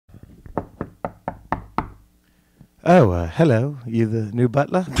Oh, hello. You the new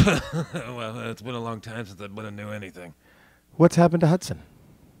butler? Well, it's been a long time since I've been to knew anything. What's happened to Hudson?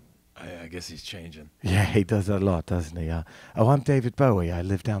 I guess he's changing. Yeah, he does that a lot, doesn't he? I'm David Bowie. I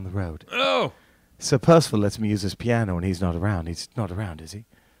live down the road. Oh! Sir Percival lets me use his piano when he's not around. He's not around, is he?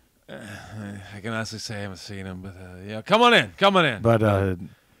 I can honestly say I haven't seen him, but yeah, come on in. Come on in. But,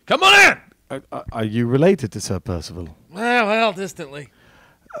 Come on in! are you related to Sir Percival? Well, distantly.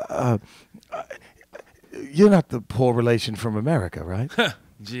 You're not the poor relation from America, right?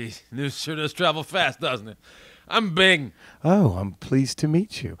 Gee, news sure does travel fast, doesn't it? I'm Bing. Oh, I'm pleased to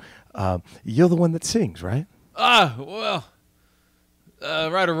meet you. You're the one that sings, right? Well,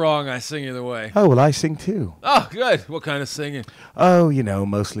 right or wrong, I sing either way. Oh, well, I sing too. Oh, good. What kind of singing? Oh,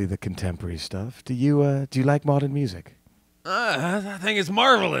 mostly the contemporary stuff. Do you like modern music? I think it's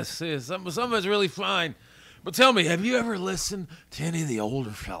marvelous. Yeah, some of it's really fine. But tell me, have you ever listened to any of the older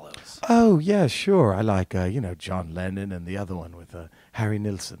fellows? Oh, yeah, sure. I like, John Lennon and the other one with Harry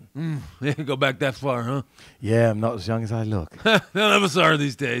Nilsson. Yeah, go back that far, huh? Yeah, I'm not as young as I look. None of us are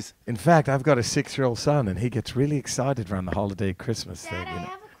these days. In fact, I've got a 6-year-old son, and he gets really excited around the holiday Christmas thing. Dad, I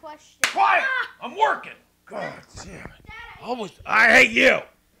have a question. Quiet! I'm working. God damn it. Always, I hate you.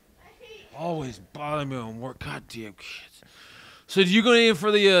 Always bother me on work. Goddamn kids. So, do you go in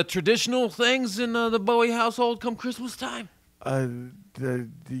for the traditional things in the Bowie household come Christmas time?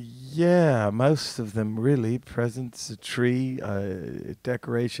 Yeah, most of them really. Presents, a tree,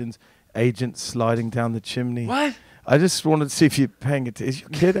 decorations, agents sliding down the chimney. What? I just wanted to see if you're paying it. Is your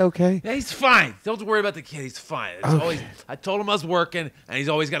kid okay? Yeah, he's fine. Don't worry about the kid. He's fine. It's Okay. always, I told him I was working, and he's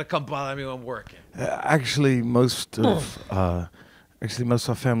always got to come bother me when I'm working. Actually, most of our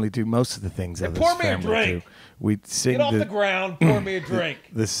family do most of the things others pour me a family drink. do. We sing Get off the ground. Pour me a drink.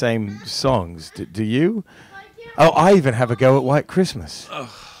 the same songs. Do you? Oh, I even have a go at White Christmas.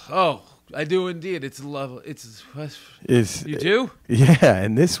 Oh, I do indeed. It's love. Is You do? Yeah,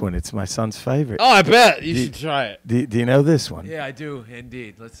 and this one, it's my son's favorite. Oh, I bet you should try it. Do you know this one? Yeah, I do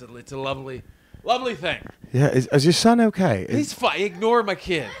indeed. It's a lovely thing. Yeah, is your son okay? He's fine. Ignore my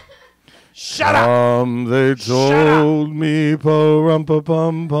kid. Shut up. They Shut up. told me,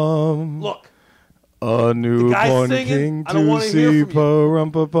 pa-rum-pa-pum-pum. Look, A guy's newborn singing. king I don't to wanna hear see, from you.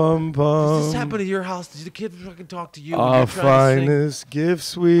 pa-rum-pa-pum-pum. does this happen to your house? Did the kid fucking talk to you? when Our you're trying to sing? finest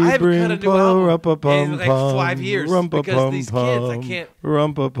gifts we I haven't bring, cut a new album pa-rum-pa-pum-pum. in like 5 years because these kids, I can't.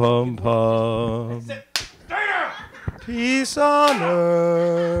 Rum-pa-pum-pum. Peace on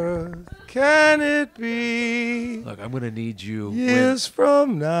earth, can it be? Look, I'm gonna need you Years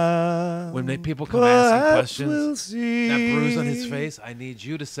from now, when people come asking perhaps questions. we'll see. That bruise on his face. I need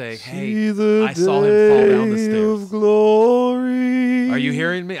you to say, See "Hey, the I saw him fall down the day stairs." of glory. Are you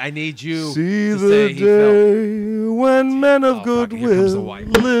hearing me? I need you See to the say he fell. day when men of Oh, fuck, here comes the goodwill wife.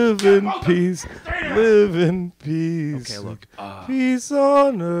 live in peace, live in peace. Okay, look. Peace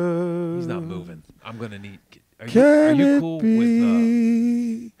on earth. He's not moving. I'm gonna need. Are Can you it cool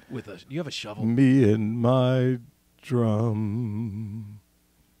be with a? You have a shovel? me and my drum?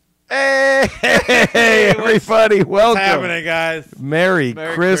 Hey, everybody, welcome. guys? Merry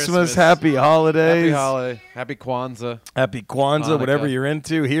Merry Christmas, Christmas. happy holidays. Happy holiday. Happy Kwanzaa. Happy Kwanzaa, whatever Hanukkah. you're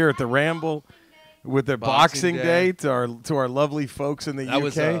into here at the Ramble with their Boxing Boxing Day Day. to our lovely folks in the That UK.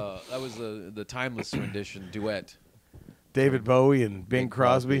 was the timeless rendition duet. David Bowie and Bing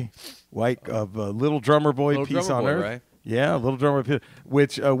Crosby, White Little Drummer Boy, Little Peace Drummer on Boy, Earth. right? Yeah, Little Drummer Boy,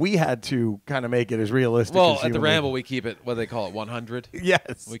 which we had to kind of make it as realistic Well, as at the humanly- Ramble, we keep it. What do they call it? 100.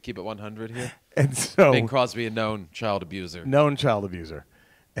 Yes. We keep it 100 here. And so Bing Crosby, a known child abuser. known child abuser.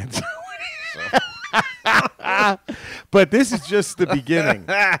 And so but this is just the beginning.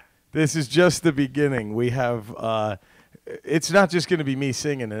 This is just the beginning. We have it's not just going to be me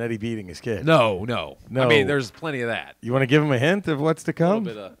singing and Eddie beating his kid. No. No. I mean, there's plenty of that. You want to give him a hint of what's to A little come?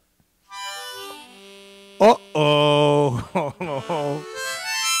 bit of. Uh-oh.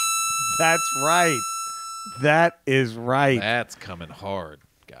 That's right. That is right. That's coming hard,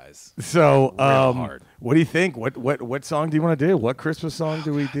 guys. So, Real hard. what do you think? What song do you want to do? What Christmas song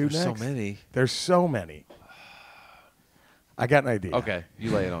do we do There's next? so many. There's so many. I got an idea. Okay,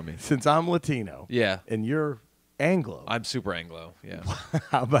 you lay it on me. Since I'm Latino Yeah, and you're Anglo, I'm super Anglo. Yeah,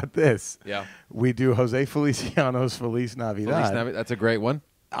 how about this? yeah. We do Jose Feliciano's Feliz Navidad. Feliz Navidad, that's a great one.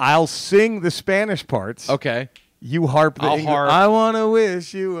 I'll sing the Spanish parts. Okay. You harp the I'll English. harp. I want to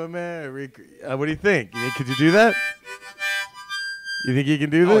wish you a Merry what do you think? Could you do that? You think you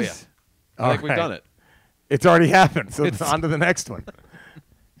can do Oh, this? I think we've done it. It's already happened, so It's- on to the next one.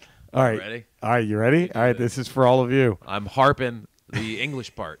 All right. Ready? All right, you ready? All right, this is for all of you. I'm harping the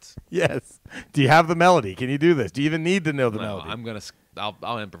English parts. Yes. Do you have the melody? Can you do this? Do you even need to know the No, melody? I'm gonna.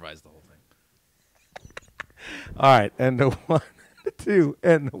 I'll improvise the whole thing. All right, and the 1, 2,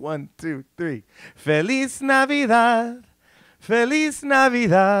 and the 1, 2, 3. Feliz Navidad, Feliz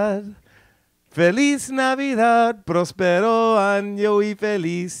Navidad, Feliz Navidad, próspero año y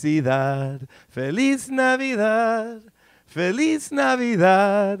felicidad. Feliz Navidad, Feliz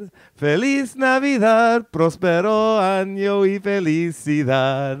Navidad, Feliz Navidad, próspero año y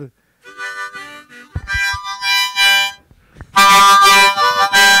felicidad.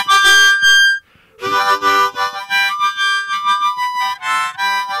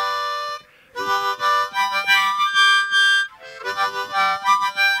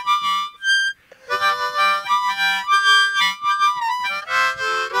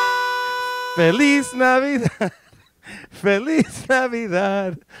 Feliz Navidad, Feliz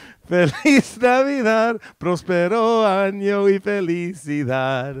Navidad, Feliz Navidad, próspero año y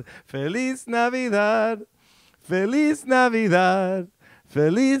felicidad. Feliz Navidad, Feliz Navidad,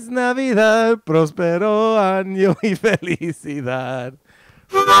 Feliz Navidad, próspero año y felicidad.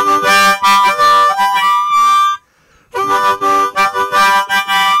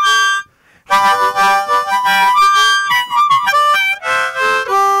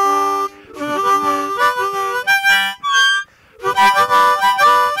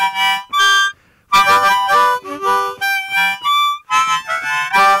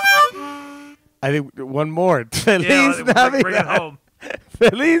 I think one more. Feliz Navidad. Bring it home.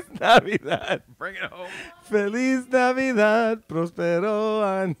 Feliz Navidad. Bring it home. Feliz Navidad. Prospero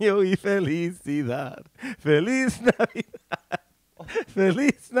año y felicidad. Feliz Navidad.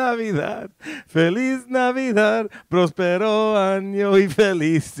 Feliz Navidad. Feliz Navidad. Prospero año y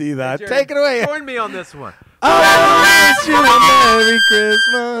felicidad. Hey, Take it away. Join me on this one. I want to wish you a Merry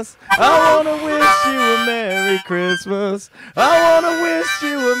Christmas. I want to wish you a Merry Christmas. I want to wish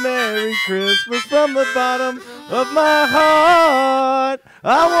you a Merry Christmas from the bottom of my heart.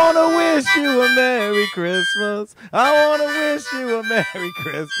 I want to wish you a Merry Christmas. I want to wish you a Merry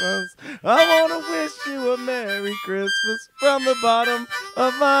Christmas. I want to wish you a Merry Christmas from the bottom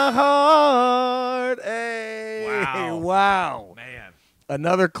of my heart. Hey, wow. Man.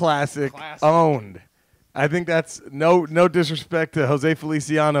 Another classic. Owned. I think that's no disrespect to Jose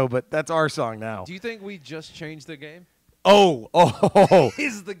Feliciano, but that's our song now. Do you think we just changed the game? Oh.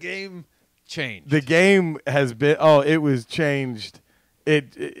 Is the game changed? The game has been, it was changed.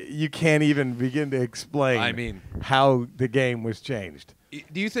 You can't even begin to explain how the game was changed.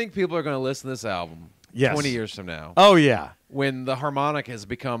 Do you think people are going to listen to this album 20 years from now? Oh, yeah. When the harmonica has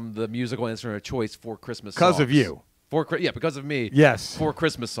become the musical instrument of choice for Christmas songs. Because of you. Because of me. Yes. For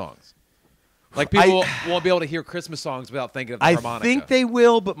Christmas songs. Like people won't be able to hear Christmas songs without thinking of the harmonica. I think they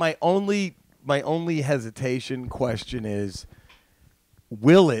will, but my only hesitation question is,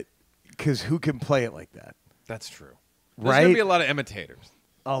 will it? Because who can play it like that? That's true. Right? There's going to be a lot of imitators.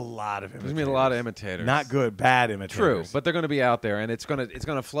 A lot of imitators. There's going to be a lot of imitators. Not good, bad imitators. True, but they're going to be out there, and it's going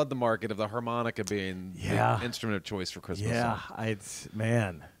to flood the market of the harmonica being the instrument of choice for Christmas songs.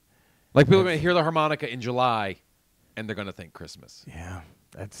 Man. Like people are going to hear the harmonica in July, and they're going to think Christmas. Yeah,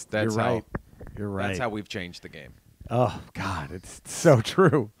 that's you're right. You're right. That's how we've changed the game. Oh God, it's so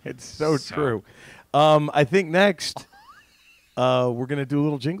true. It's so true. I think next we're gonna do a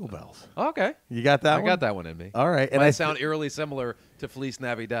little Jingle Bells. Okay, you got that? I got that one in me. All right, and I sound eerily similar to Feliz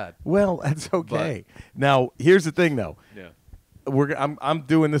Navidad. Well, that's okay. Now, here's the thing, though. Yeah, I'm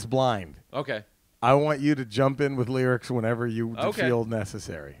doing this blind. Okay. I want you to jump in with lyrics whenever you feel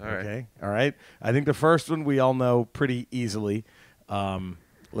necessary. All right. All right. I think the first one we all know pretty easily.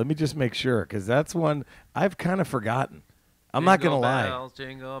 Let me just make sure, because that's one I've kind of forgotten. I'm not going to lie.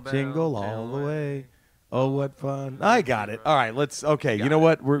 Jingle bells, jingle all the way. Oh, what fun. I got it. All right, you know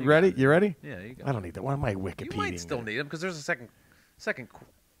what? We're ready? You ready? Yeah, you got it. I don't need that. Why am I Wikipediaing? You might still need them, because there's a second.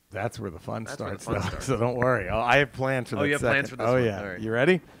 That's where the fun starts, so don't worry. I have plans for that. You have plans for this one? Oh, yeah. Right. You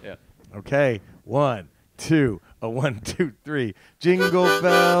ready? Yeah. Okay. 1, 2, 1, 2, 3. Jingle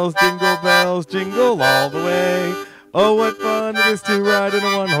bells, jingle all the way. Oh, what fun it is to ride in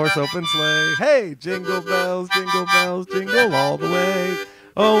a one-horse open sleigh. Hey, jingle bells, jingle all the way.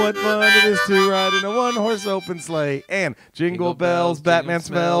 Oh, what fun it is to ride in a one-horse open sleigh. And jingle bells, Batman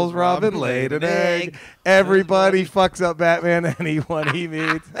smells, Robin laid an egg. Everybody fucks up Batman anyone he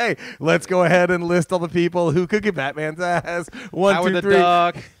meets. Hey, let's go ahead and list all the people who could get Batman's ass. 1, Howard 2, 3. the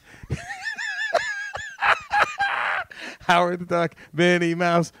Duck. Howard the Duck, Minnie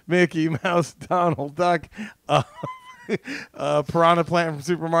Mouse, Mickey Mouse, Donald Duck, Piranha Plant from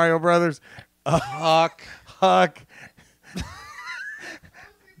Super Mario Brothers, Huck,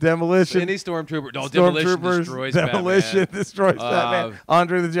 Demolition, any Stormtrooper. No, Demolition destroys Batman. Batman.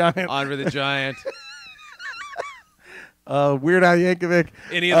 Andre the Giant. Andre the Giant. Weird Al Yankovic.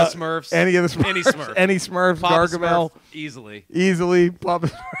 Any of the Smurfs. Any of the Smurfs. Any Smurf. Any Smurfs. Papa Gargamel. Smurf, easily. Easily. Papa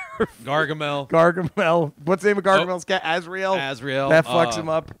Smurf. Gargamel. Gargamel. What's the name of Gargamel's cat? Azrael. Azrael. That fucks him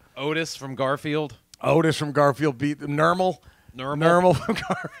up. Otis from Garfield. Otis from Garfield beat Nermal. Nermal From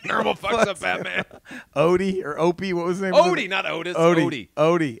Garfield. Nermal fucks up Batman. Odie or Opie. What was his name? Odie, not Otis. Odie.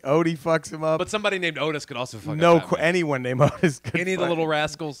 Odie fucks him up. But somebody named Otis could also fuck up Batman. Anyone named Otis could Any of the little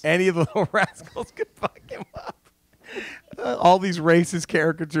rascals. Any of the little rascals could fuck him up. All these racist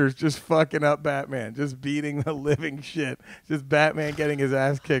caricatures just fucking up Batman, just beating the living shit. Just Batman getting his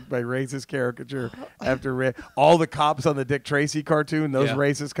ass kicked by racist caricature after all the cops on the Dick Tracy cartoon, those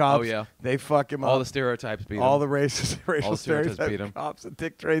racist cops, they fuck him up. All the stereotypes beat him. All the racial stereotypes beat him. Cops and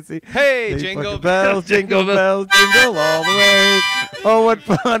Dick Tracy. Hey, jingle bells, jingle bells, jingle all the way. Oh, what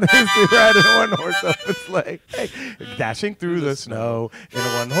fun it is to ride in a one-horse open sleigh. Hey, dashing through the snow in a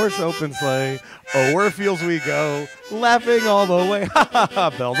one-horse open sleigh. Oh, where fields we go, laughing all the way. Ha ha ha,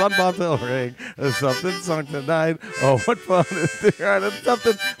 bells on bobtail ring. There's something sung tonight. Oh, what fun it is to ride in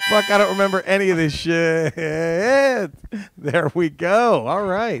something. Fuck, I don't remember any of this shit. There we go. All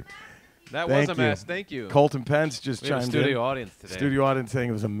right. That was a mess. Thank you. Colton Pence just we have chimed a studio in. audience today. Studio audience saying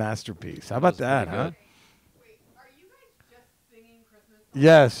it was a masterpiece. How about that, huh? Wait, are you guys just singing Christmas songs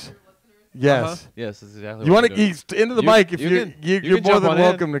Yes. for your listeners? Yes. Yes, that's exactly You what want we're to doing. into the mic if you're can more jump than on in.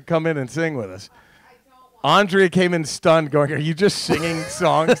 welcome to come in and sing with us. I don't want Andrea came in stunned, going, "Are you just singing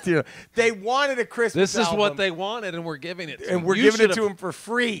songs to you?" They wanted a Christmas This is album, what they wanted, and we're giving it to them. and we're You giving it should to have- them for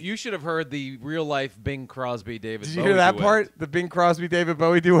free. You should have heard the real-life Bing Crosby, David Did you Bowie hear that duet. part? The Bing Crosby, David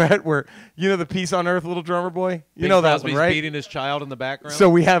Bowie duet, where the Peace on Earth, Little Drummer Boy. You Bing know that Crosby's one, right? beating his child in the background. So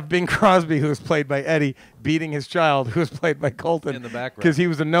we have Bing Crosby, who was played by Eddie, beating his child, who was played by Colton, In the background. because he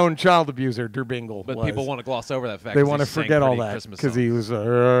was a known child abuser. Drew Bingle, but was. people want to gloss over that fact. They 'cause want he to sang forget all pretty that Christmas because songs. he was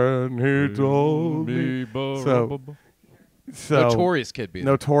and he told me so Notorious kid beater.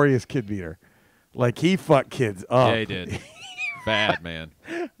 notorious kid beater. Like he fucked kids up. Yeah, he did. Bad man.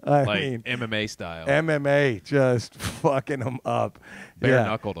 I Like mean, MMA style. MMA just fucking them up.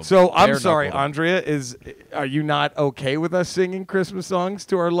 Bare-knuckled 'em. So I'm Bare-knuckled sorry, 'em. Andrea. Are you not okay with us singing Christmas songs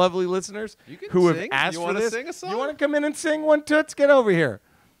to our lovely listeners You can who have sing. asked You for wanna this? sing a song? You want to come in and sing one, Toots? Get over here.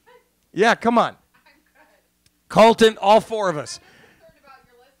 Yeah, come on. Colton, all four of us. concerned about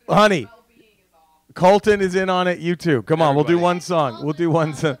your listeners' Honey. well-being is all. Colton is in on it. You too. Come on, we'll do Everybody. one song. We'll do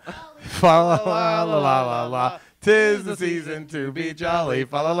one song. Fa la la la la la la. 'Tis the season to be jolly.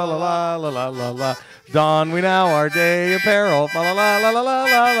 Fa la la la la la la la la. Don we now our gay apparel. Fa la la la la la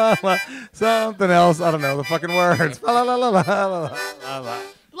la la la. Something else. I don't know the fucking words. Fa la la la la la la la.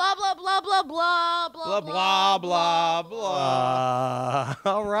 Blah blah blah blah blah Blah blah blah blah.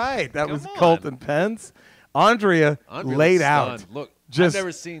 All right, that was Come on. Colton Pence. Andrea Andrea laid was out. stunned. Look, Just- I've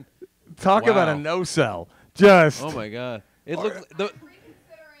never seen. Talk about a Wow. no sell. Just. Oh my god! It looks. Reconsidering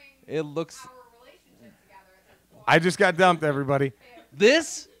It looks. our relationship together at this point. I just got dumped, everybody.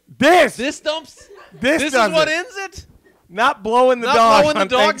 This This dumps. This This does is what it. ends it. Not blowing the Not dog blowing the on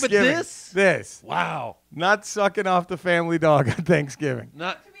dog, but Thanksgiving. this? This. Wow. Not sucking off the family dog on Thanksgiving.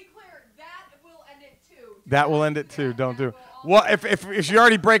 Not. To be clear, that will end it too. That will end it too. Don't do it. Well, if you're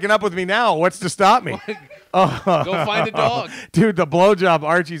already breaking up with me now, what's to stop me? Oh, Go find a dog. Dude, the blowjob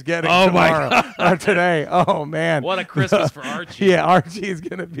Archie's getting Oh, my tomorrow or today. Oh man. What a Christmas for Archie. Yeah, Archie's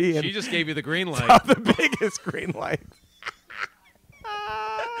gonna be in She just gave you the green light. the biggest green light.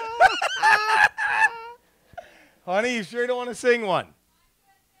 Honey, you sure you don't want to sing one?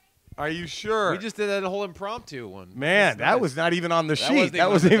 Are you sure? We just did that whole impromptu one. Man, That's that nice. was not even on the sheet. wasn't That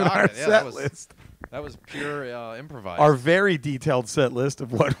even wasn't on the even our docket. Yeah, set that was- list. That was pure improvised. Our very detailed set list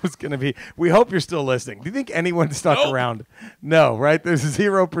of what was going to be. We hope you're still listening. Do you think anyone stuck Nope. around? No, right? There's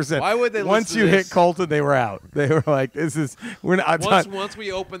 0%. Why would they Once listen you to hit this? Colton, they were out. They were like, we're not done.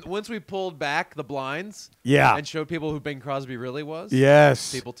 once we pulled back the blinds Yeah. and showed people who Bing Crosby really was,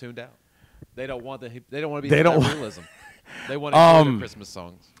 Yes. people tuned out. They don't want to be They in don't that want- realism. They want to hear the Christmas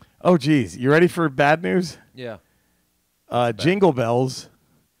songs. Oh, geez. You ready for bad news? Yeah. Jingle Bells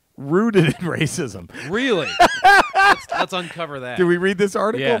rooted in racism. Really? let's uncover that. Did we read this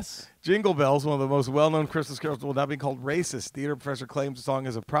article? Yes. Jingle Bells, one of the most well-known Christmas carols, will now be called racist. Theater professor claims the song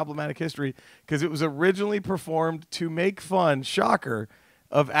has a problematic history because it was originally performed to make fun, shocker,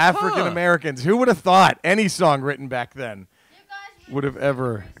 of African Americans. Who would have thought any song written back then would have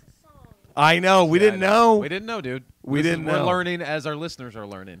ever... I know. We didn't know. We didn't know, dude. We didn't know. We're learning as our listeners are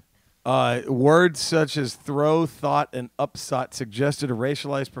learning. Words such as throw, thought, and upsot suggested a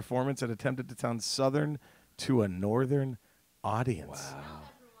racialized performance and attempted to sound Southern to a Northern audience.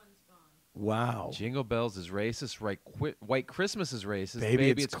 Wow. Jingle bells is racist. White Christmas is racist. Baby,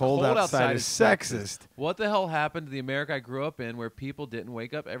 it's cold outside is sexist. What the hell happened to the America I grew up in where people didn't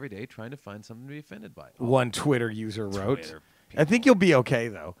wake up every day trying to find something to be offended by? One Twitter user wrote. Twitter I think you'll be okay,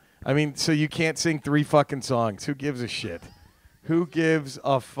 though. I mean, so you can't sing 3 fucking songs. Who gives a shit? Who gives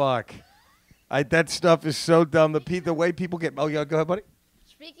a fuck? That stuff is so dumb. The way people get... Oh, yeah, go ahead, buddy.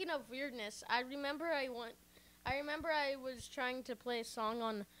 Speaking of weirdness, I remember I was trying to play a song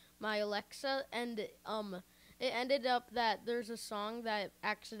on my Alexa, and it ended up that there's a song that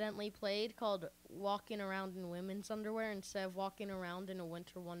accidentally played called Walking Around in Women's Underwear instead of Walking Around in a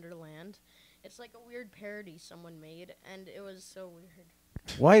Winter Wonderland. It's like a weird parody someone made, and it was so weird.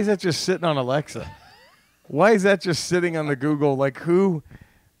 Why is that just sitting on Alexa? Why is that just sitting on the Google? Like, who?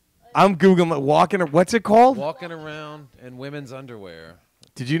 I'm Googling walking. What's it called? Walking around in women's underwear.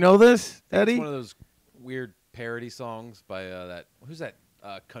 Did you know this, Eddie? It's one of those weird parody songs by who's that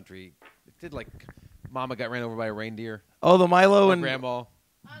country? It did like Mama Got Ran Over by a Reindeer. Oh, the Milo and Grandma.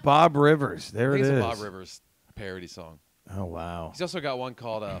 Bob Rivers. There it It's is. a Bob Rivers parody song. Oh, wow. He's also got one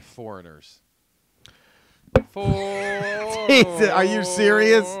called Foreigners. Are you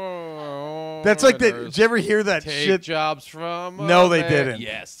serious? That's like that. Did you ever hear that Take shit? jobs from No, they didn't.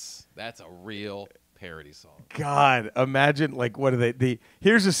 Yes, that's a real parody song. God, imagine, like, what are they?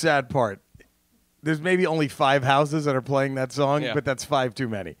 Here's the sad part. There's maybe only 5 houses that are playing that song, Yeah. but that's 5 too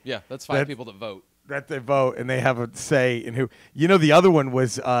many. Yeah, that's 5 people that vote. That they vote, and they have a say in who. You know, the other one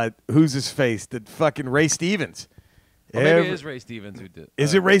was, who's his face? The fucking Ray Stevens. Or maybe it is Ray Stevens who did.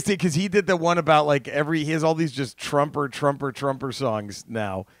 Is it Ray Stevens? Because he did the one about, like, he has all these just Trumper songs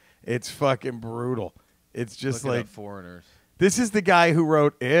now. It's fucking brutal. It's just Look it like up, Foreigners. This is the guy who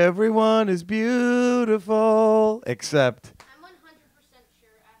wrote "Everyone is Beautiful," except I'm 100% sure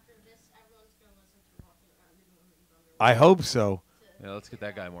after this, everyone's going to listen to Walking Around in Women's Underwear. I hope so. Yeah, let's get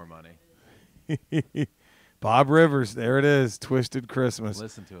that guy more money. Bob Rivers, there it is, "Twisted Christmas."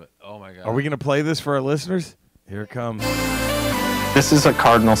 Listen to it. Oh my God. Are we going to play this for our listeners? Here it comes. This is a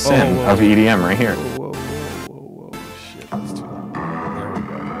cardinal sin whoa. of EDM right here. Whoa. Shit, that's too long. There we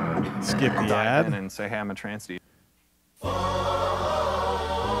go. Skip the Dive in ad. and say, hey, I'm a trans DJ.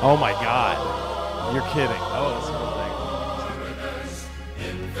 Oh, my God. You're kidding. Oh, that's the whole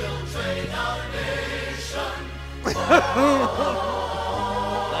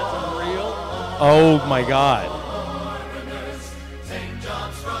That's unreal. Oh, my God.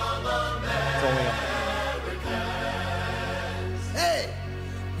 Hey,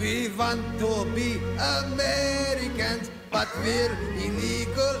 we want to be Americans, but we're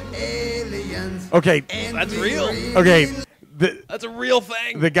illegal aliens. Okay. And That's we real. really Okay. That's a real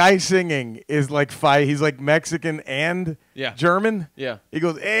thing. The guy singing is like he's like Mexican and Yeah. German. Yeah. He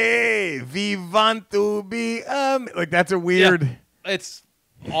goes, "Hey, we want to be like that's a weird." Yeah. It's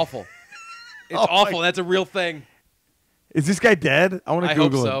awful. It's Oh, awful. my- That's a real thing. Is this guy dead? I want to I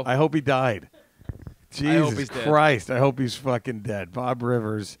hope Google so. him. I hope he died. Jesus I hope he's dead. Christ! I hope he's fucking dead. Bob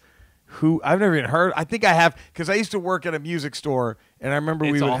Rivers, who I've never even heard. I think I have because I used to work at a music store, and I remember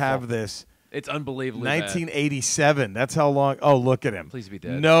we It's would awful. have this. It's unbelievably bad. 1987. That's how long. Oh, look at him. Please be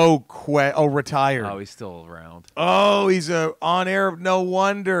dead. No retired. Oh, he's still around. Oh, he's on air. No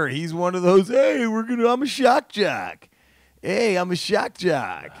wonder he's one of those. Hey, I'm a shock jock. Hey, I'm a shock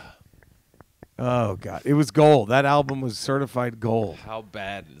jock. Oh God, it was gold. That album was certified gold. How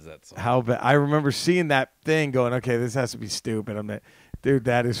bad is that song? How bad? I remember seeing that thing, going, okay, this has to be stupid. I'm like, dude,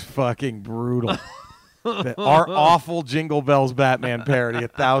 that is fucking brutal. Our awful Jingle Bells Batman parody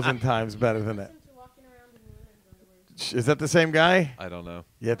 1,000 times better than that. Listen to Walking Around in Women's Underwear. Is that the same guy? I don't know.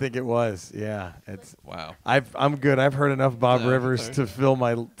 Yeah, I think it was. Yeah, it's. Wow. I'm good. I've heard enough Bob Yeah, Rivers sorry.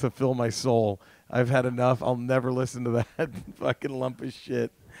 to fill my soul. I've had enough. I'll never listen to that fucking lump of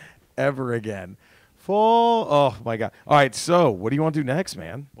shit ever again. Oh my God. All right. So, what do you want to do next,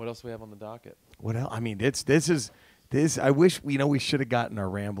 man? What else do we have on the docket? What else? I mean, this. I wish we should have gotten our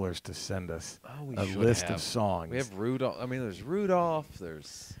Ramblers to send us We a should list have. of songs. We have Rudolph. I mean, there's Rudolph.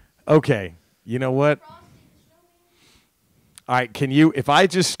 There's. Okay. You know what? All right. Can you? If I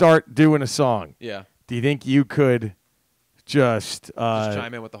just start doing a song, Yeah. do you think you could just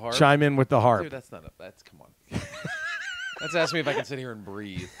chime in with the harp. Chime in with the harp. Dude, that's not a. That's come on. That's asking me if I can sit here and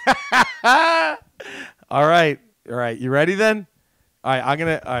breathe. All right. You ready then? All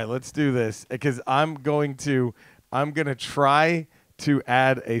right. Let's do this because I'm gonna try to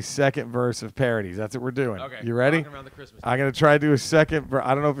add a second verse of parodies. That's what we're doing. Okay. You ready? Walking around the Christmas I'm gonna try to do a second.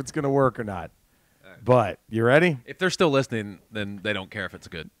 I don't know if it's gonna work or not. But you ready? If they're still listening, then they don't care if it's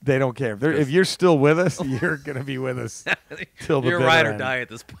good. They don't care. If you're still with us, you're gonna be with us till the You're bitter ride or end. die at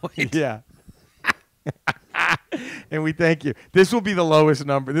this point. Yeah. And we thank you. This will be the lowest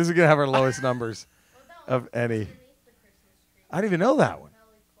number. This is going to have our lowest numbers of any. I don't even know that one.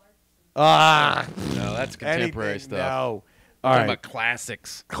 Ah. No, that's contemporary Anything, stuff. No. All All right. right. About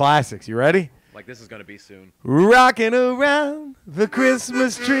classics. Classics. You ready? Like this is going to be soon. Rocking around the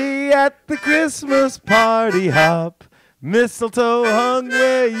Christmas tree at the Christmas party hop. Mistletoe hung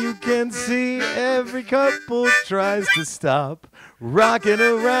where you can see every couple tries to stop. Rocking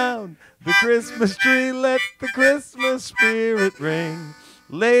around the Christmas tree, let the Christmas spirit ring.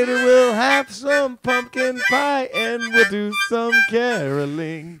 Later we'll have some pumpkin pie and we'll do some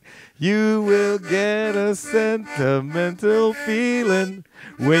caroling. You will get a sentimental feeling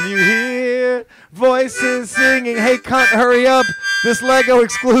when you hear voices singing. Hey, cunt, hurry up. This Lego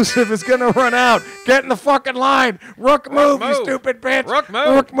exclusive is going to run out. Get in the fucking line. Rook, move, you stupid bitch. Rook, move.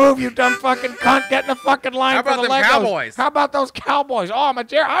 Rook, move, you dumb fucking cunt. Get in the fucking line. How about for the them Legos. Cowboys? How about those Cowboys? Oh,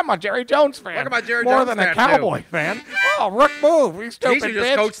 I'm a Jerry Jones fan. Look at my Jerry More Jones than a fan, Cowboy too. fan. Oh, Rook, move, you stupid He should bitch.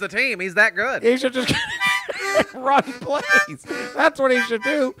 just coach the team. He's that good. He should just run plays. That's what he should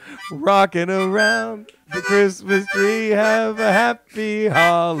do. Rocking around the Christmas tree, have a happy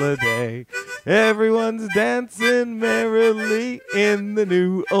holiday. Everyone's dancing merrily in the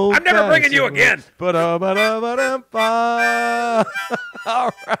new old. I'm never bringing you again.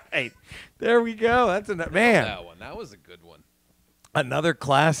 All right, there we go. That's enough, man. That one. That was a good one. Another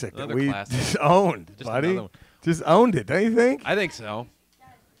classic Another that we classic. just owned, Just buddy. another one. Just owned it, don't you think? I think so.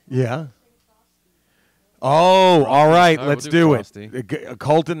 Yeah. Oh, all right. All right, Let's we'll do do Frosty. it.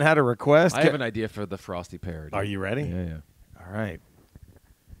 Colton had a request. I have an idea for the Frosty parody. Are you ready? Yeah, yeah. All right.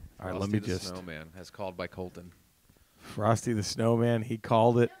 All right. Let Frosty me the just. Snowman, as called by Colton. Frosty the Snowman. He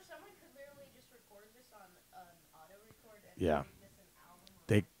called it. Someone could literally just record this on an auto record and Yeah. make this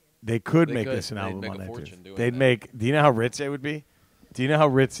an album. They could They make could. this an They'd album make on a iTunes. fortune doing They'd that. make. Do you know how rich they would be? Do you know how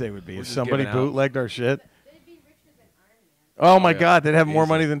rich they would be We're if just somebody giving out. bootlegged our shit? They'd be richer than Iron Man. Oh my yeah. God, they'd have more Easy.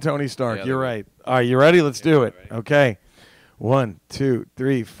 money than Tony Stark. Yeah, You're they would. right. All right, you ready? Let's do it. ready. Okay. 1, 2,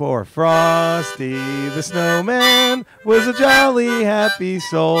 3, 4. Frosty the Snowman was a jolly, happy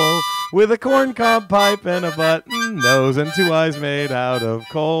soul with a corncob pipe and a button nose and 2 eyes made out of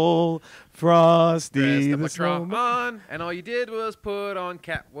coal. Frosty Dressed up the like Tron, Snowman. and all you did was put on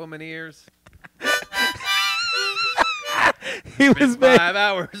Catwoman ears. He was made. 5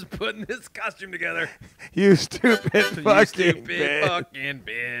 hours putting this costume together. You stupid You fucking stupid bitch. fucking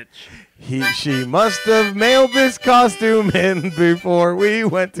bitch. She must have mailed this costume in before we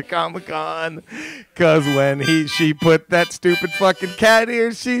went to Comic-Con. Cause when she put that stupid fucking cat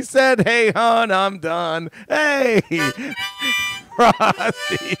ear, she said, "Hey hon, I'm done." Hey,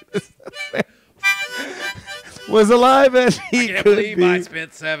 Frosty was alive as I he can't could believe be. I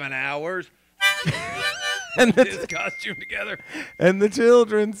spent 7 hours and, putting this the, costume together. and the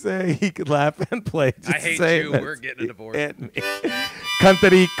children say he could laugh and play. Just I hate say you. that's We're getting a divorce. it.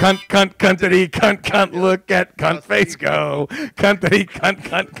 Cuntity, cunt, cunt, cuntity, cunt, cunt, look at cunt face go. Cuntity, cunt,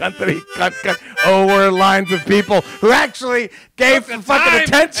 cunt, cuntity, cunt, cunt. Oh, we're lines of people who actually gave Took the fucking time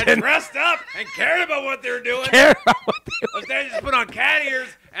attention. and dressed up and cared about what they were doing. Care about what they- Instead, just put on cat ears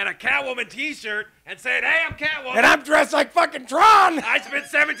and a Catwoman T-shirt and said, "Hey, I'm Catwoman." And I'm dressed like fucking Tron. I spent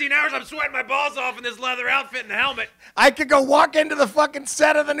 17 hours. I'm sweating my balls off in this leather outfit and helmet. I could go walk into the fucking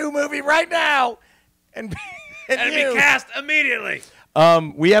set of the new movie right now and And you. be cast immediately.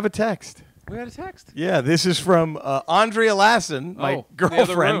 We have a text. We had a text. Yeah, this is from Andrea Lassen, my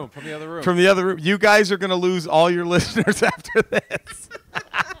girlfriend. From the other room. From the other room. You guys are going to lose all your listeners after this.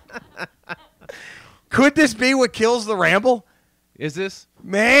 Could this be what kills the Ramble? Is this?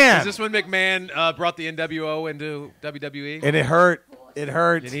 Man. Is this when McMahon brought the NWO into WWE? And it hurt. It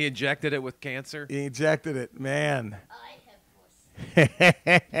hurt. And he injected it with cancer? He injected it. Man.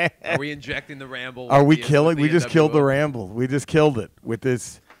 Are we injecting the Ramble? Are we with killing? the We just killed the NWO? Ramble. We just killed it with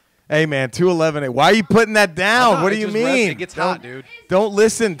this. Hey, man, 211. Why are you putting that down? No, What do it you just rests- mean? It gets Don't- hot, dude. Don't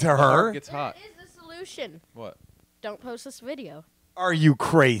listen to her. It gets hot. That is the solution. What? Don't post this video. Are you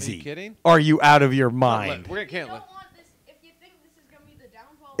crazy? Are you kidding? Are you out of your mind? We're can't. Don't want this. If you think this is gonna be the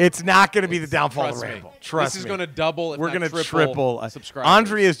downfall, It's not going to be the downfall of Trust the me. Ramble. Trust This is me. going to double. If We're not going to triple triple. subscribers.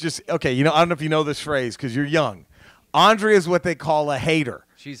 Andrea's just okay. You know, I don't know if you know this phrase because you're young. Andrea is what they call a hater.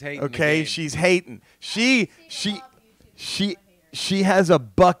 She's hating. Okay, the game. she's hating. She has a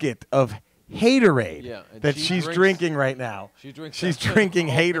bucket of haterade Yeah, and that she she's drinks- drinking right now. She drinks She's that drinking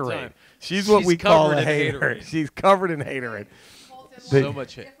all the haterade. time. She's what She's we call covered a in hater. haterade. She's covered in haterade. So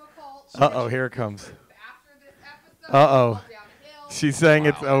much hate. Uh-oh, here it comes. after this episode, Uh-oh. all downhill. She's saying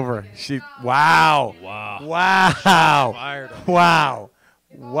it's over. Wow. Wow. Wow. Fired up. Wow.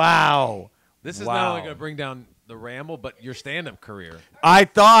 Wow. This is Wow. not only going to bring down the Ramble, but your stand-up career. I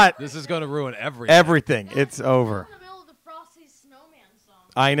thought This is going to ruin everything. everything. It's over. $1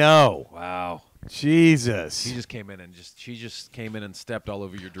 I know. Wow. Jesus. She just came in and stepped all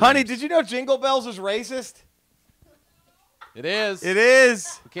over your dreams. Honey, did you know Jingle Bells is racist? It is. It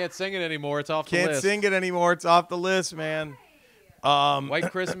is. We can't sing it anymore. It's off the Can't list. sing it anymore. It's off the list, man.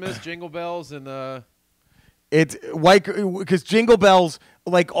 White Christmas, Jingle Bells, and It's white because Jingle Bells,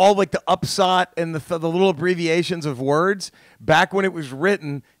 like all like the upsot and the little abbreviations of words. Back when it was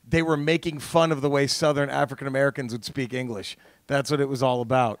written, they were making fun of the way Southern African Americans would speak English. That's what it was all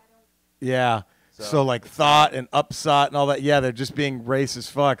about. Yeah. So like thought and upsot and all that. Yeah, they're just being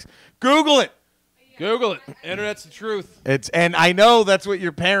racist fucks. Google it. Google it. Internet's the truth. And I know that's what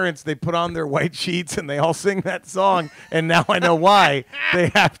your parents, they put on their white sheets and they all sing that song. And now I know why they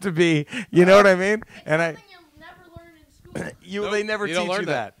have to be, you know what I mean? And Something you'll never learn in school. they never You teach don't learn you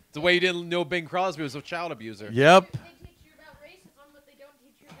that. It's the way you didn't know Bing Crosby was a child abuser. Yep. They teach you about racism, but they don't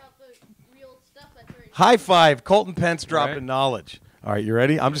teach you about the real stuff that's very High five. Colton Pence dropping Right. knowledge. All right, you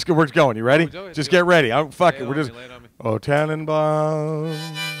ready? We're going. You ready? do it, Just do get it. ready. Fuck Lay it. it We're on just. me, lay it on me. Oh, Tannenbaum.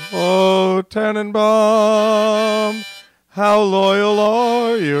 Oh, Tannenbaum. How loyal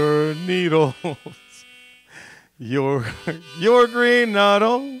are your needles? You're green not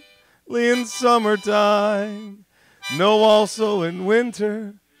only in summertime, no, also in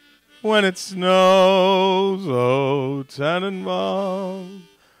winter when it snows. Oh, Tannenbaum.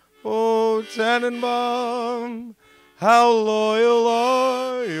 Oh, Tannenbaum, how loyal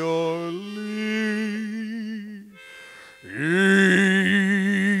are your leaves?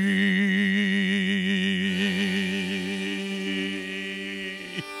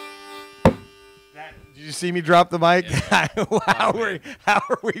 Did you see me drop the mic? Yeah. how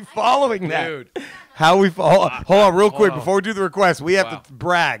are we following that? Dude. How we follow? Hold on, real quick on. before we do the request. We have Wow. to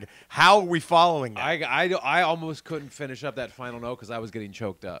brag. How are we following that? I almost couldn't finish up that final note because I was getting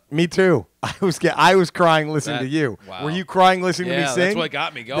choked up. Me too. I was crying listening to you. Wow. Were you crying listening to me Yeah, sing? that's what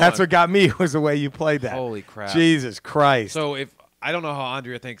got me going. That's what got me was the way you played that. Holy crap. Jesus Christ. So if I don't know how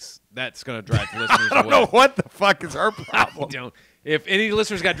Andrea thinks that's going to drive the listeners I don't away. know what the fuck is her problem. Don't. If any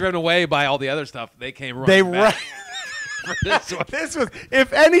listeners got driven away by all the other stuff, they came running They back ran. for this one. This was,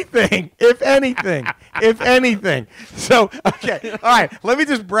 if anything. So, okay, all right. Let me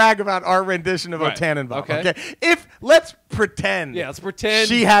just brag about our rendition of Right. O Tannenbaum. Okay. If let's pretend. Yeah, let's pretend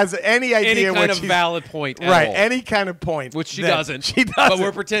she has any idea any what kind of she's valid point at right. all. Any kind of point, Which she then doesn't. She doesn't. But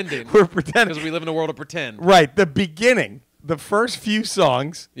we're pretending. We're pretending Because we live in a world of pretend. Right, the beginning. The first few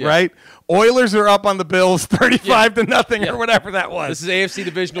songs, Yeah. right? Oilers are up on the Bills 35 to nothing Yeah. or whatever that was. This is AFC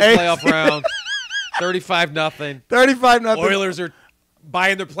divisional AFC playoff round. 35-0 35 nothing. Oilers are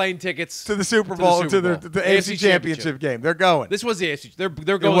buying their plane tickets to the Super the Bowl, Super to Bowl. the AFC championship game. They're going. This was the AFC. They're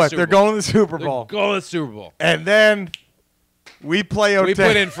going. What? To the Super They're Bowl. going to the Super They're Bowl. going to the Super Bowl. And then we play O We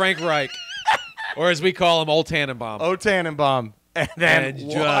put in Frank Reich, or as we call him, Old Tannenbaum. O Tannenbaum. And then And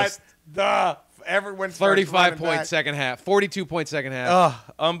what just the everyone starts 35 running point back. second half, 42 point second half.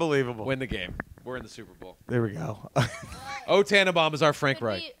 Oh, unbelievable. Win the game. We're in the Super Bowl. There we go. O Tannenbaum is our Frank Could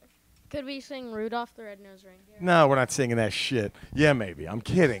Reich. could we sing Rudolph the Red-Nosed Reindeer? No, we're not singing that shit. Yeah, maybe. I'm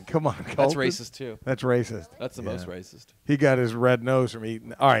kidding. Come on, That's Colton. racist too. That's racist. That's the Yeah. most racist. He got his red nose from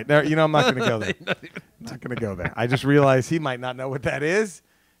eating. All right, there. You know, I'm not going to go there. I'm not going to go there. I just realized he might not know what that is.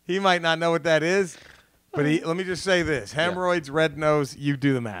 But let me just say this: hemorrhoids, red nose. You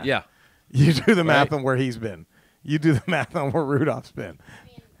do the math. Yeah. You do the math Right. on where he's been. You do the math on where Rudolph's been.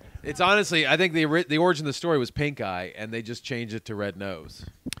 It's honestly, I think the origin of the story was pink eye, and they just changed it to red nose.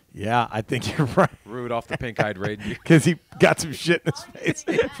 Yeah, I think you're right. Rudolph the pink-eyed reindeer. Because he got some shit in his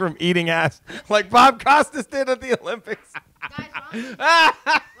face from eating ass, like Bob Costas did at the Olympics. Guys, why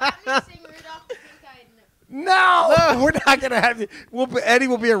don't we sing Rudolph the Pink-Eyed? No, we're not gonna have you. Eddie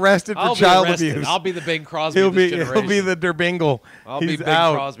will be arrested for I'll be child arrested. abuse. I'll be the Bing Crosby He'll of this be generation. the Derbingle. I'll He's be Bing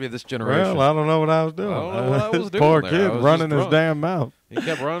out. Crosby of this generation. Well, I don't know what I was doing. I don't know what I was This doing poor there. kid I was running just his drunk. damn mouth. He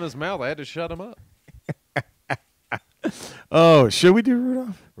kept running his mouth. I had to shut him up. Oh, should we do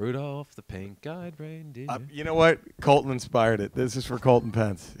Rudolph? Rudolph the pink-eyed reindeer. You know what? Colton inspired it. This is for Colton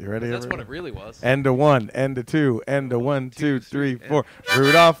Pence. You ready? That's what everyone? it really was. End to one, end to two, end to 1, 2, 3, 4.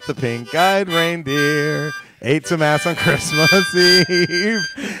 Rudolph the pink-eyed reindeer ate some ass on Christmas Eve,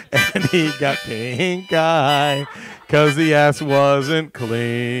 and he got pink eye 'cause the ass wasn't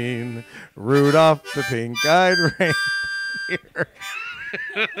clean. Rudolph the pink-eyed reindeer.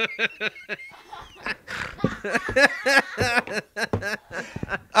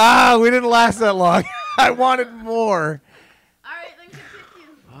 We didn't last that long. I wanted more. All right, then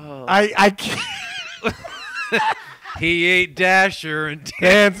continue. I can't. He ate Dasher and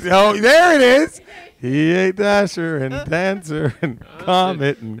Dance. Oh, there it is. He ate Dasher and Dancer and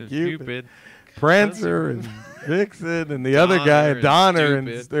Comet and Cupid, Prancer and Vixen, and the other guy, Donner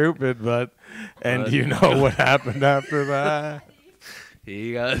and Stupid, but you know what happened after that?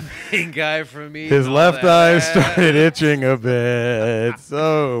 He got a pink eye from me. His left eye started itching a bit.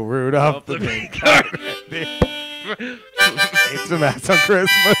 So Rudolph the pink eye ate some ass on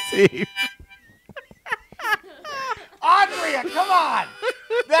Christmas Eve. Andrea, come on!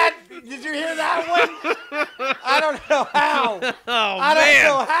 Did you hear that one? I don't know how. I don't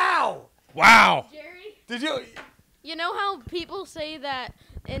know how. Wow. Jerry, Did you? you know how people say that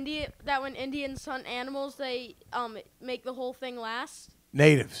when Indians hunt animals, they make the whole thing last?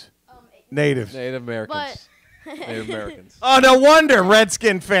 Natives. Natives. Native Americans. But Native Americans. Oh, no wonder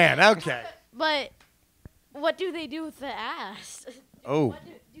Redskin fan. Okay. but what do they do with the ass? Oh.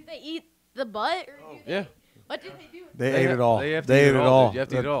 Do they eat the butt? Or do they, Yeah. What do they do? They ate it all. They have to They eat ate it all. dude. You have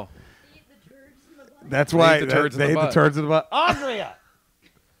to eat it all. They eat the turds in the butt? That's why They ate the turds in they the ate butt. the turds in the butt. Andrea,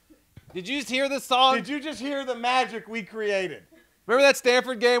 Did you just hear this song? did you just hear the magic we created? Remember that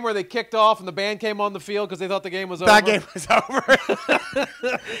Stanford game where they kicked off and the band came on the field because they thought the game was over? That game was over.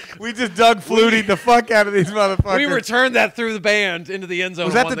 We just Doug Flutie the fuck out of these motherfuckers. We returned that through the band into the end zone.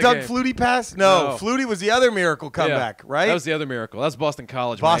 Was and that won the Doug game. Flutie pass? No, No. Flutie was the other miracle comeback, Yeah. right? That was the other miracle. That was Boston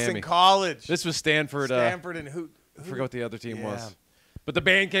College, Boston Miami. College. This was Stanford. Stanford and who? I forgot what the other team Yeah. was. But the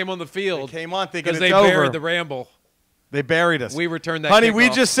band came on the They field came on thinking because it's they over. buried the Ramble. They buried us. We returned that. Honey, we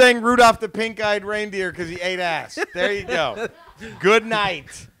kickoff. just sang Rudolph the Pink-Eyed Reindeer because he ate ass. There you go. Good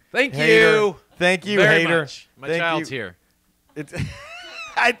night. Thank Hater. you. Thank you, very hater. much. My Thank child's you. here. It's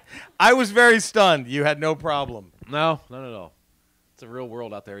I was very stunned. You had no problem. No, not at all. It's a real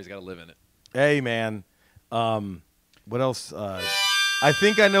world out there. He's got to live in it. Hey, man. What else? I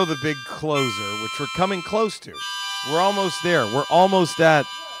think I know the big closer, which we're coming close to. We're almost there. We're almost at.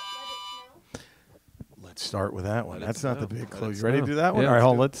 Let's start with that one. Let it That's not snow. the big Let it closer. You ready to snow. do that one? Yeah,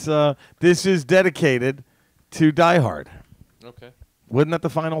 All right, let's hold on. This is dedicated to Die Hard. Okay. Wasn't that the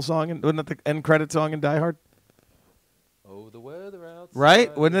final song? Wasn't that the end credit song in Die Hard? Oh, the weather outside.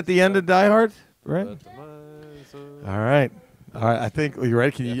 Right? Wasn't it the end of Die Hard? Right? But the mice are- All right. All right. I think you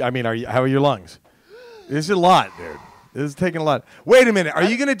ready? Can you? I mean, how are your lungs? This is a lot, dude. This is taking a lot. Wait a minute. Are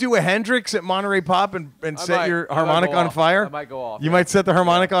you going to do a Hendrix at Monterey Pop and I set might- your I might harmonica go on off. fire? I might go off. You yeah. might set the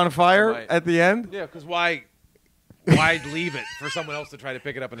harmonica on fire might. at the end? Yeah, because why leave it for someone else to try to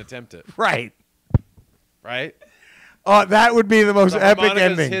pick it up and attempt it? Right. Right? Oh, that would be the most The epic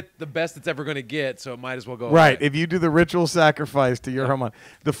harmonica's ending. hit the best it's ever going to get, so it might as well go Right. away. If you do the ritual sacrifice to your harmonica.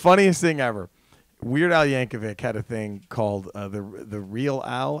 The funniest thing ever. Weird Al Yankovic had a thing called the Real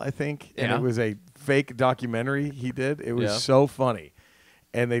Al, I think, and Yeah. it was a fake documentary he did. It was Yeah. so funny,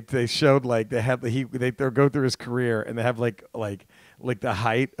 and they showed like they go through his career and they have like the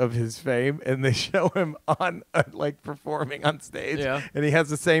height of his fame, and they show him on like performing on stage, Yeah. and he has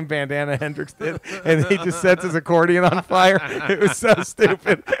the same bandana Hendrix did, and he just sets his accordion on fire. It was so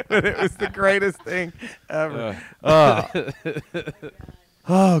stupid, but it was the greatest thing ever.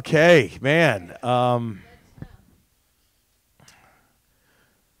 Okay, man.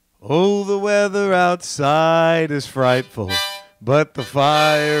 Oh, the weather outside is frightful, but the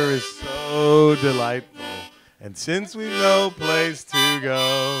fire is so delightful. And since we've no place to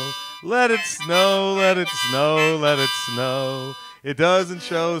go, let it snow, let it snow, let it snow. It doesn't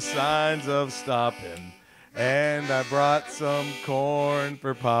show signs of stopping. And I brought some corn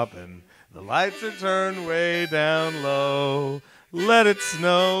for popping. The lights are turned way down low. Let it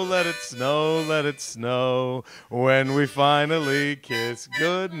snow, let it snow, let it snow. When we finally kiss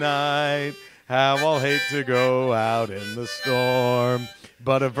goodnight, how I'll hate to go out in the storm.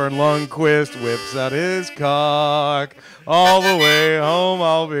 But if Vern Lundquist whips out his cock, all the way home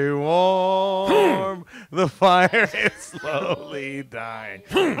I'll be warm. The fire is slowly dying.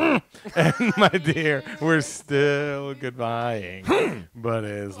 And my dear, we're still goodbying. But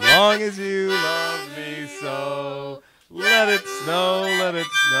as long as you love me so, let it snow, let it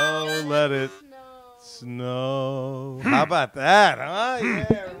snow, let it snow. How about that, huh? Yeah. We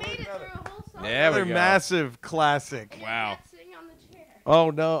made it through a whole song. Yeah, we Another go. massive classic. Wow. Sitting on the chair. Oh,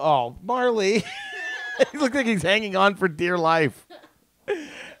 no. Oh, Marley. He looks like he's hanging on for dear life.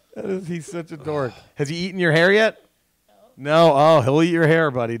 He's such a dork. Has he eaten your hair yet? No. Oh, he'll eat your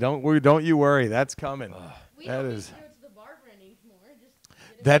hair, buddy. Don't you worry. That's coming. We That don't is- need to go to the barber anymore. Just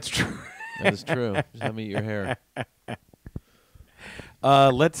get it That's true. That is true. Just let me eat your hair.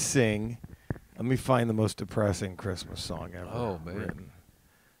 Let's sing. Let me find the most depressing Christmas song ever. Oh, man. written.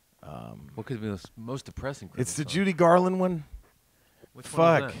 What could be the most depressing Christmas It's the song? Judy Garland one. Which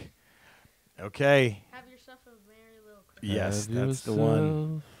one Fuck. is Okay. Have yourself a merry little Christmas. Yes, Have that's the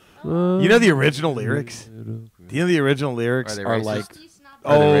one. yourself You know the original lyrics? Do you know the original lyrics Are they are racist? like He's not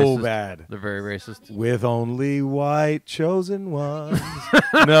Oh, bad. They're very racist. With only white chosen ones.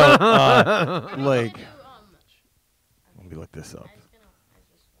 No, like, let me look this up.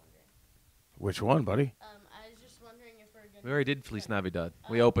 Which one, buddy? I was just wondering if we're gonna. We already did Feliz Navidad.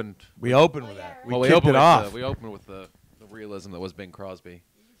 We opened. We opened with that. We Well, kicked it off. We opened with the realism that was Bing Crosby,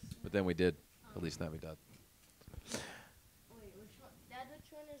 but then we did Feliz Navidad. Wait, which one? Dad,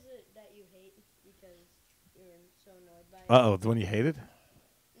 which one is it that you hate because you're so annoyed by it? Uh-oh, the one you hated?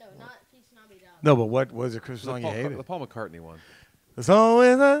 No, not Feliz Navidad. No, but what was the Christmas song you hated? The Paul McCartney one. The song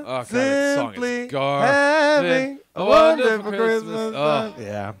is Oh, God, that song simply is garbage. having a wonderful Christmas. Oh.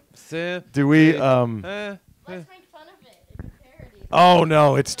 Yeah. Do we Let's make fun of it. It's a parody. Oh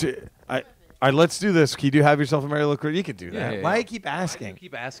no, it's too all right, let's do this. Can you do Have Yourself a Merry Little Christmas? You can do that. Yeah. Why do you keep You asking?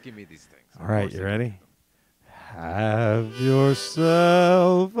 keep asking me these things. All right, you ready? Have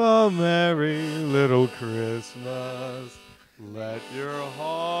yourself a merry little Christmas. Let your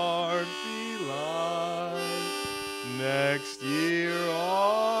heart be light. Next year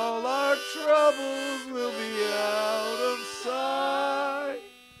all our troubles will be out of sight.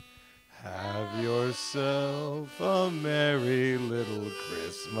 Have yourself a merry little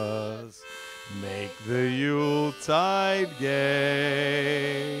Christmas. Make the Yuletide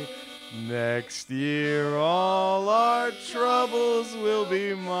gay. Next year all our troubles will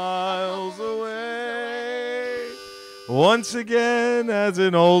be miles away. Once again, as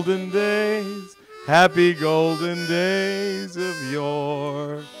in olden days, happy golden days of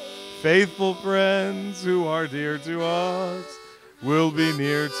yore. Faithful friends who are dear to us will be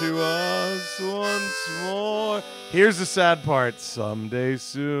near to us once more. Here's the sad part. Someday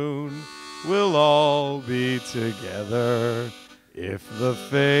soon we'll all be together if the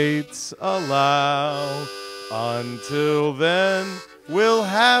fates allow. Until then, we'll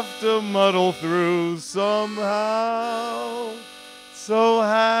have to muddle through somehow. So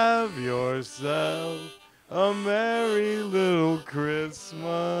have yourself a merry little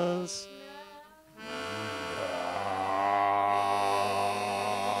Christmas.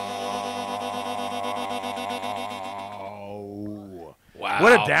 Wow.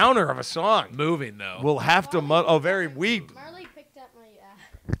 What a downer of a song. Moving though. We'll have to oh, very weak. Marley picked up my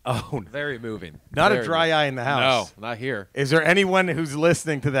Oh, Very moving. not Very a dry moving. eye in the house. No, not here. Is there anyone who's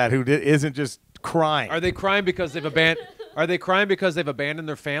listening to that who isn't just crying? Are they crying because they've abandoned? Are they crying because they've abandoned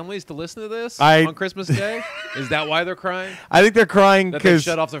their families to listen to this on Christmas Day? Is that why they're crying? I think they're crying That they because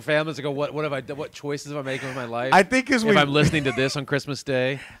shut off their families and go, what have I done? What choices am I making with my life? I think as if I'm listening to this on Christmas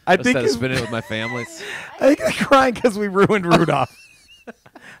Day I think instead of as- spending it with my family. I think they're crying because we ruined Rudolph.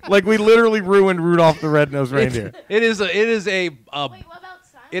 Like we literally ruined Rudolph the Red-Nosed Reindeer. It is a Wait, what about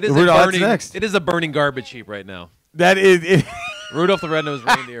Santa? it is Rudolph, a that's burning next. it is a burning garbage heap right now. That is it. Rudolph the Red-Nosed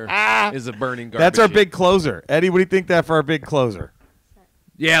Reindeer is a burning garbage. That's our heap. big closer. Eddie, what do you think that for our big closer?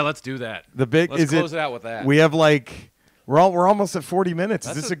 Yeah, let's do that. The big Let's is close it out with that. We have like we're almost at 40 minutes.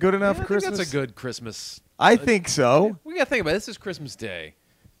 That's Is this a good enough I think Christmas? That's a good Christmas. I think so. We gotta think about it. This is Christmas Day.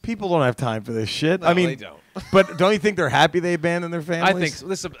 People don't have time for this shit. No, I mean, they don't. But don't you think they're happy they abandoned their families? I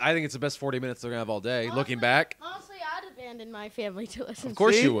think so. I think it's the best 40 minutes they're gonna have all day. Looking back, Honestly, I'd abandon my family to listen. of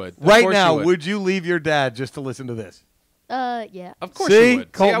course See? you would. Of Right course now, you would you leave your dad just to listen to this? Yeah. Of course See? you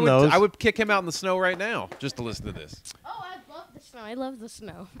would. Colton knows. I would kick him out in the snow right now just to listen to this. Oh, I love the snow. I love the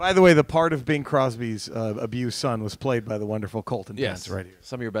snow. By the way, the part of Bing Crosby's abused son was played by the wonderful Colton Yes, Dance right here.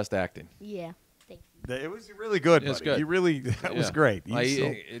 Some of your best acting. Yeah. Thank you. It was really good, It was buddy. good. You really, that was Yeah. great. You Like,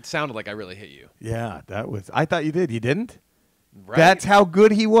 so- it sounded like I really hit you. yeah, that was. I thought you did. You didn't? Right? That's how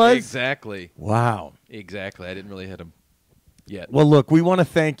good he was? Exactly. Wow. Exactly. I didn't really hit him yet. Well, look, we want to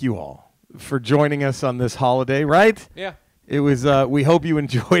thank you all for joining us on this holiday, right? Yeah. It was. We hope you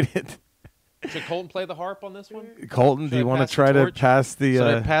enjoyed it. Should Colton play the harp on this one? Colton, Should do you I want pass to the try to torch? pass the Should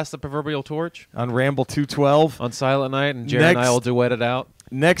I pass the proverbial torch on Ramble 212? on Silent Night, and Jared and I Next- will duet it out?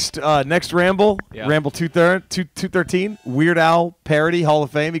 Next Ramble, Yeah. Ramble 213, Weird Al parody Hall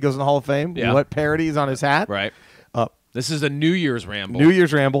of Fame. He goes in the Hall of Fame. Yeah. What parody is on his hat? Right. Uh, This is a New Year's ramble. New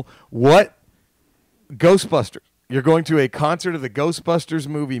Year's Ramble. What Ghostbusters? You're going to a concert of the Ghostbusters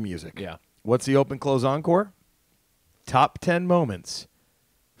movie music. Yeah. What's the open close encore? Top 10 moments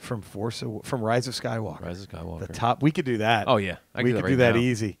from Rise of Skywalker. Rise of Skywalker. The top. We could do that. Oh, yeah. I can We do that could right do that now.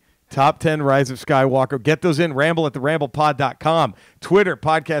 easy. Top 10 Rise of Skywalker. Get those in. Ramble at theramblepod.com. Twitter,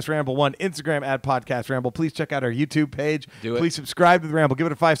 Podcast Ramble 1. Instagram, @Podcast Ramble. Please check out our YouTube page. Do it. Please subscribe to the Ramble. Give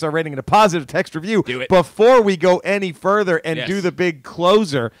it a 5-star rating and a positive text review. Do it. Before we go any further and Yes. do the big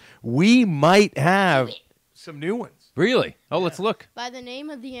closer, we might have some new ones. Really? Oh, let's look. By the name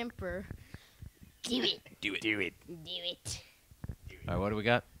of the Emperor. Do it. Do it. Do it. All right, what do we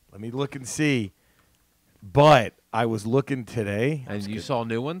got? Let me look and see. But I was looking today. And you saw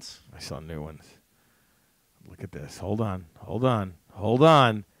new ones? I saw new ones. Look at this. Hold on.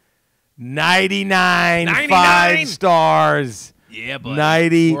 99 5 stars. Yeah, buddy.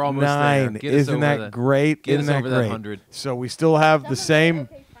 99. We're almost there. Get us Isn't over that that. great? Get Isn't us that over great? that 100. So we still have the same.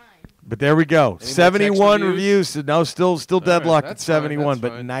 Okay, fine. But there we go. Any more 71 text reviews. So no, still deadlocked at that's fine, 71, that's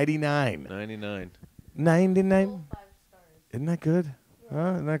but fine. 99. 99. 99. Full 5 stars. Isn't that good?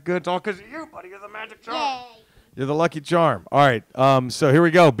 Huh? Isn't that good? It's all because of you, buddy. You're the magic charm. You're the lucky charm. All right. So here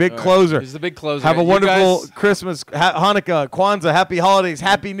we go. Big All right, closer. here's the big closer. Have a You wonderful guys- Christmas, Hanukkah, Kwanzaa, Happy Holidays,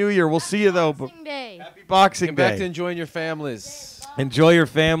 Happy New Year. We'll see you though. Boxing Day. Happy Boxing Get back to Day. enjoying your families Enjoy your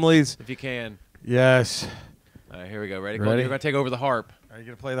families. if you can. Yes. All right, here we go. Ready? Ready? You're going to take over the harp. Are you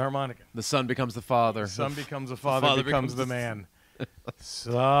gonna play the harmonica? The son becomes the father. Son becomes a father, father becomes the becomes man.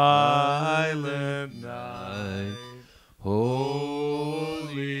 Silent night,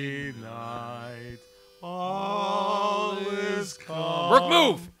 holy night, all is calm. Work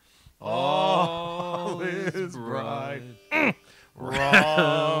move. All is bright.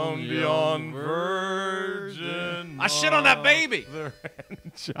 Round yon virgin. I shit on that baby. mother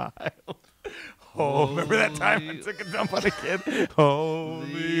and child. Oh, remember that time I took a dump on a kid?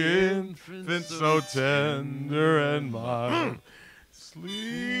 Holy infant, so tender and mild.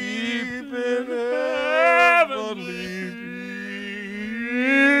 Sleep in heavenly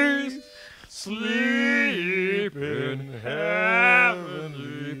peace. Sleep in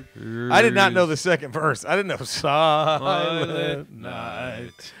heavenly peace. I did not know the second verse. I didn't know silent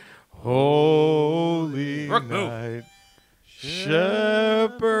night, holy Rook, move. night.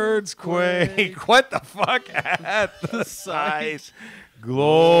 Shepherds quake. What the fuck at the sight?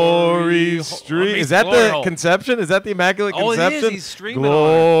 Glory stream. Is that glory the hole. conception? Is that the Immaculate Oh, it is. Conception? He's streaming on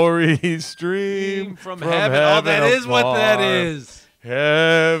Glory stream from heaven. Oh, that is what that afar. is.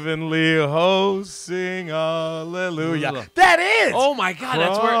 Heavenly hosts sing hallelujah. Ugh. That is. Oh my God,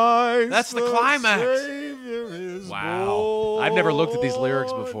 that's where. Christ that's the climax. Savior is Wow. born. I've never looked at these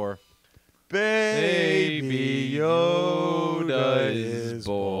lyrics before. Baby Yoda is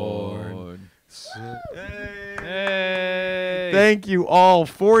born. Hey. Thank you all.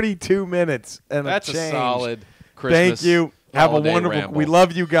 42 minutes and That's a a change. solid Christmas. Thank you. Have a holiday wonderful. ramble. We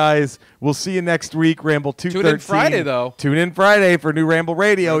love you guys. We'll see you next week. Ramble 213. Tune in Friday, though. Tune in Friday for new Ramble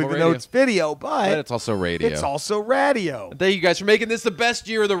Radio, Ramble even though Radio. it's video, But but it's also radio. it's also radio. Thank you guys for making this the best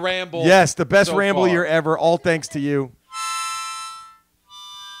year of the Ramble. Yes, the best so Ramble far. year ever. All thanks to you.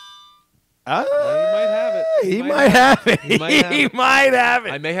 He might have it. He might have it. He might have He it. might have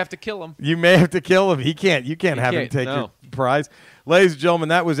it. I may have to kill him. You may have to kill him. He can't. You can't have him can't, take no. your prize. Ladies and gentlemen,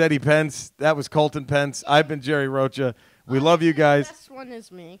 that was Eddie Pence. That was Colton Pence. I've been Jerry Rocha. We love you The guys. best one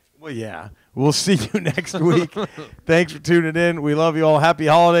is me. Well, yeah. We'll see you next week. Thanks for tuning in. We love you all. Happy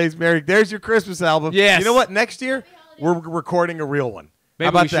holidays. Merry. There's your Christmas album. Yes. You know what? Next year, we're recording a real one. Maybe How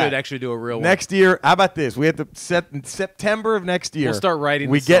about we should that? actually do a real one. Next year, how about this? We have to set in September of next year. We'll start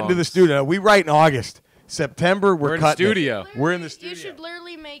writing We the get into the songs. studio. We write in August. September, we're We're in the cutting it. studio. We're in the You studio. should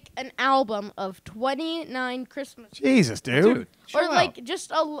literally make an album of 29 Christmas. Jesus, dude. Dude, Or chill like out.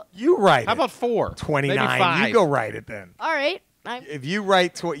 just a. You write How it. about 4? 29? Maybe 5. You go write it then. All right. If you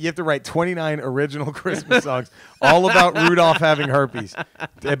write, you have to write 29 original Christmas songs, all about Rudolph having herpes,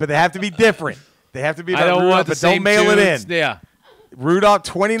 but they have to be different. They have to be I about don't Rudolph, want the but same don't mail it tunes. in. Yeah. Rudolph,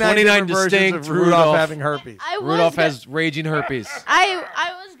 29 different versions distinct of Rudolph Rudolph. having herpes. I was Rudolph gonna- has raging herpes. I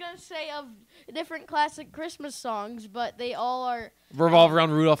was gonna say of different classic Christmas songs, but they all are. Revolve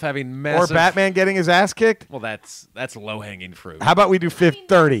around Rudolph having Or massive. Batman getting his ass kicked. Well, that's low hanging fruit. How about we do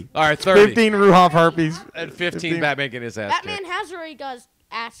 30? All right, 30. 15 Rudolph herpes. And 15 Batman getting his ass Batman kicked. has already got his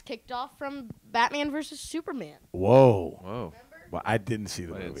ass kicked off from Batman versus Superman. Whoa. Whoa. Well, I didn't see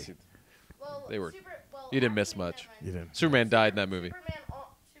the I didn't movie. see- Well, They were- well, you didn't miss actually, much. never mind. You didn't. Superman died in that movie.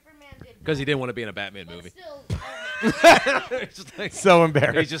 Superman did. Because he didn't want to be in a Batman But movie. still, It's just like, So he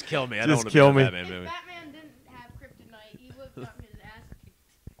embarrassed. just kill me. I Just don't want to kill be me. in a Batman if movie. Batman didn't have kryptonite, he would have gotten his ass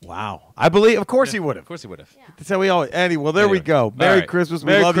kicked. Wow. I believe, of course he would have. Of course he would have. Yeah. That's how we always. Anyway, well, there we Anyway. go. All Merry right. Christmas.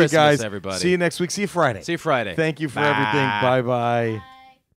 We Merry love Christmas, you guys. everybody. See you next week. See you Friday. See you Friday. Thank you for Bye. everything. Bye bye.